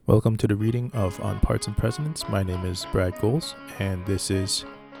Welcome to the reading of On Parts and Presidents. My name is Brad Goals, and this is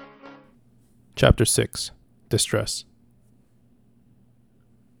Chapter 6, Distress.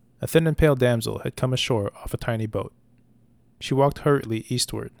 A thin and pale damsel had come ashore off a tiny boat. She walked hurriedly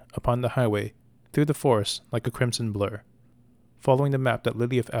eastward, upon the highway, through the forest like a crimson blur, following the map that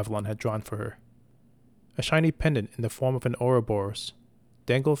Lily of Avalon had drawn for her. A shiny pendant in the form of an Ouroboros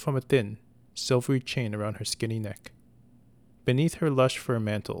dangled from a thin, silvery chain around her skinny neck. Beneath her lush fur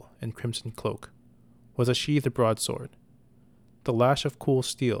mantle and crimson cloak was a sheathed broadsword. The lash of cool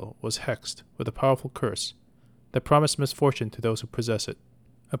steel was hexed with a powerful curse that promised misfortune to those who possess it.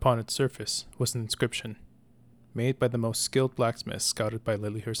 Upon its surface was an inscription, made by the most skilled blacksmith scouted by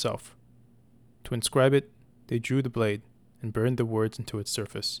Lily herself. To inscribe it, they drew the blade and burned the words into its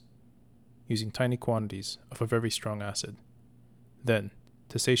surface, using tiny quantities of a very strong acid. Then,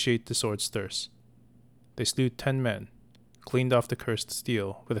 to satiate the sword's thirst, they slew 10 men, cleaned off the cursed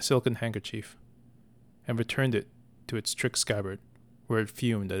steel with a silken handkerchief, and returned it to its trick scabbard, where it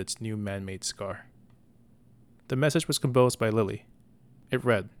fumed at its new man-made scar. The message was composed by Lily. It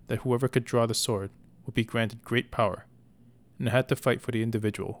read that whoever could draw the sword would be granted great power, and had to fight for the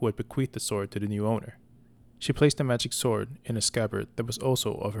individual who had bequeathed the sword to the new owner. She placed the magic sword in a scabbard that was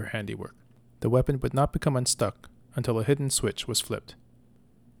also of her handiwork. The weapon would not become unstuck until a hidden switch was flipped.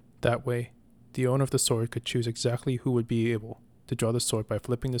 That way, the owner of the sword could choose exactly who would be able to draw the sword by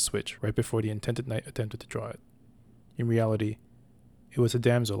flipping the switch right before the intended knight attempted to draw it. In reality, it was the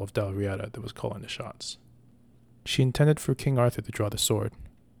damsel of Dalriada that was calling the shots. She intended for King Arthur to draw the sword.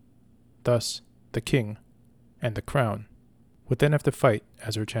 Thus, the king, and the crown, would then have to fight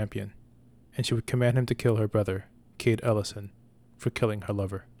as her champion, and she would command him to kill her brother, Cade Ellison, for killing her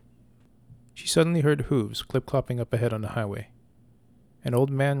lover. She suddenly heard hooves clip-clopping up ahead on the highway. An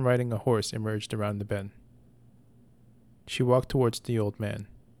old man riding a horse emerged around the bend. She walked towards the old man.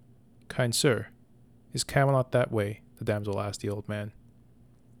 "Kind sir, is Camelot that way?" the damsel asked the old man.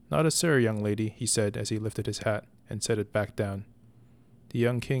 "Not a sir, young lady," he said as he lifted his hat and set it back down. "The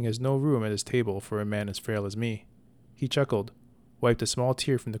young king has no room at his table for a man as frail as me." He chuckled, wiped a small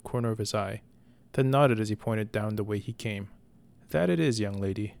tear from the corner of his eye, then nodded as he pointed down the way he came. "That it is, young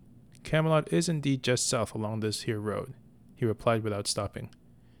lady. Camelot is indeed just south along this here road," he replied without stopping.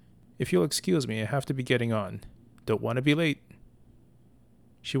 "If you'll excuse me, I have to be getting on. Don't want to be late."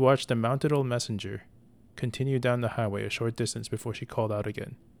 She watched the mounted old messenger continue down the highway a short distance before she called out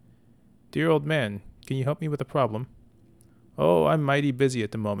again. "Dear old man, can you help me with a problem?" "Oh, I'm mighty busy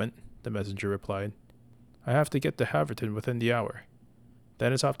at the moment," the messenger replied. "I have to get to Haverton within the hour.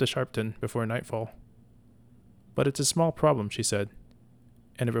 Then it's off to Sharpton before nightfall." "But it's a small problem," she said,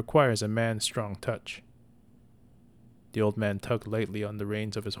 "and it requires a man's strong touch." The old man tugged lightly on the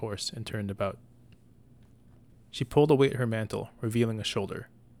reins of his horse and turned about. She pulled away at her mantle, revealing a shoulder.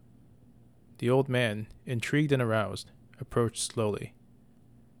 The old man, intrigued and aroused, approached slowly.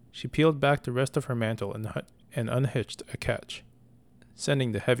 She peeled back the rest of her mantle and unhitched a catch,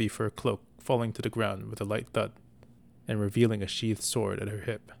 sending the heavy fur cloak falling to the ground with a light thud, and revealing a sheathed sword at her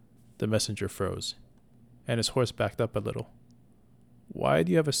hip. The messenger froze, and his horse backed up a little. "Why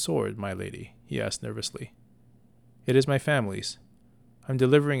do you have a sword, my lady?" he asked nervously. "It is my family's. I'm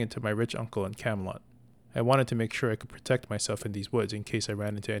delivering it to my rich uncle in Camelot. I wanted to make sure I could protect myself in these woods in case I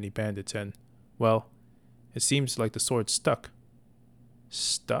ran into any bandits and, well, it seems like the sword's stuck."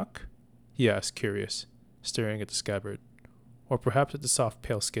 "Stuck?" he asked, curious, staring at the scabbard, or perhaps at the soft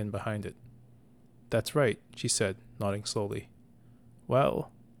pale skin behind it. "That's right," she said, nodding slowly.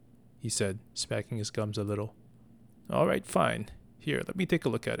 "Well," he said, smacking his gums a little. "All right, fine. Here, let me take a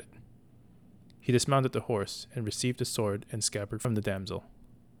look at it." He dismounted the horse and received the sword and scabbard from the damsel.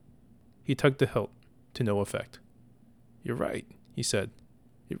 He tugged the hilt, to no effect. "You're right," he said.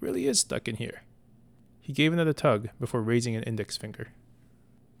 "It really is stuck in here." He gave another tug before raising an index finger.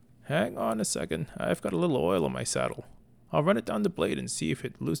 "Hang on a second. I've got a little oil on my saddle. I'll run it down the blade and see if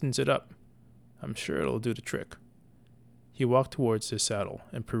it loosens it up. I'm sure it'll do the trick." He walked towards his saddle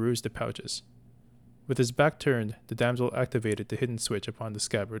and perused the pouches. With his back turned, the damsel activated the hidden switch upon the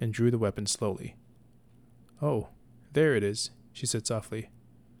scabbard and drew the weapon slowly. "Oh, there it is," she said softly.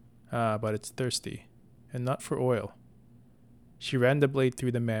 "Ah, but it's thirsty, and not for oil." She ran the blade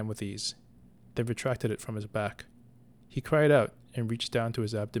through the man with ease, then retracted it from his back. He cried out and reached down to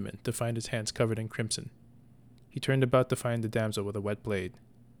his abdomen to find his hands covered in crimson. He turned about to find the damsel with a wet blade.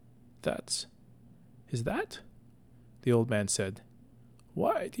 Is that?" the old man said.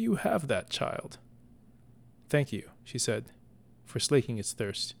 "Why do you have that, child?" "Thank you," she said, "for slaking its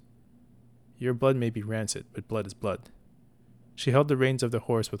thirst. Your blood may be rancid, but blood is blood." She held the reins of the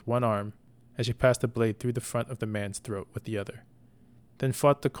horse with one arm as she passed the blade through the front of the man's throat with the other. then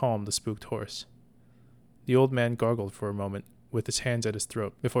fought to calm the spooked horse. The old man gargled for a moment, with his hands at his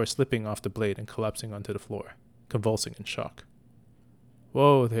throat, before slipping off the blade and collapsing onto the floor, convulsing in shock.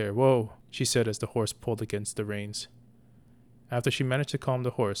 "Whoa there, whoa," she said as the horse pulled against the reins. After she managed to calm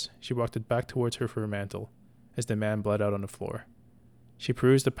the horse, she walked it back towards her for a mantle, as the man bled out on the floor. She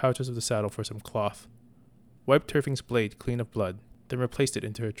perused the pouches of the saddle for some cloth, wiped Turfing's blade clean of blood, then replaced it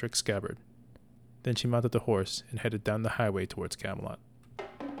into her trick scabbard. Then she mounted the horse and headed down the highway towards Camelot.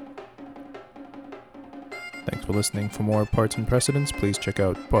 Thanks for listening. For more Parts and Precedents, please check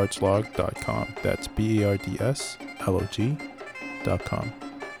out bardslog.com. That's BARDSLOG.com.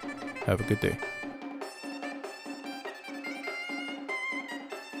 Have a good day.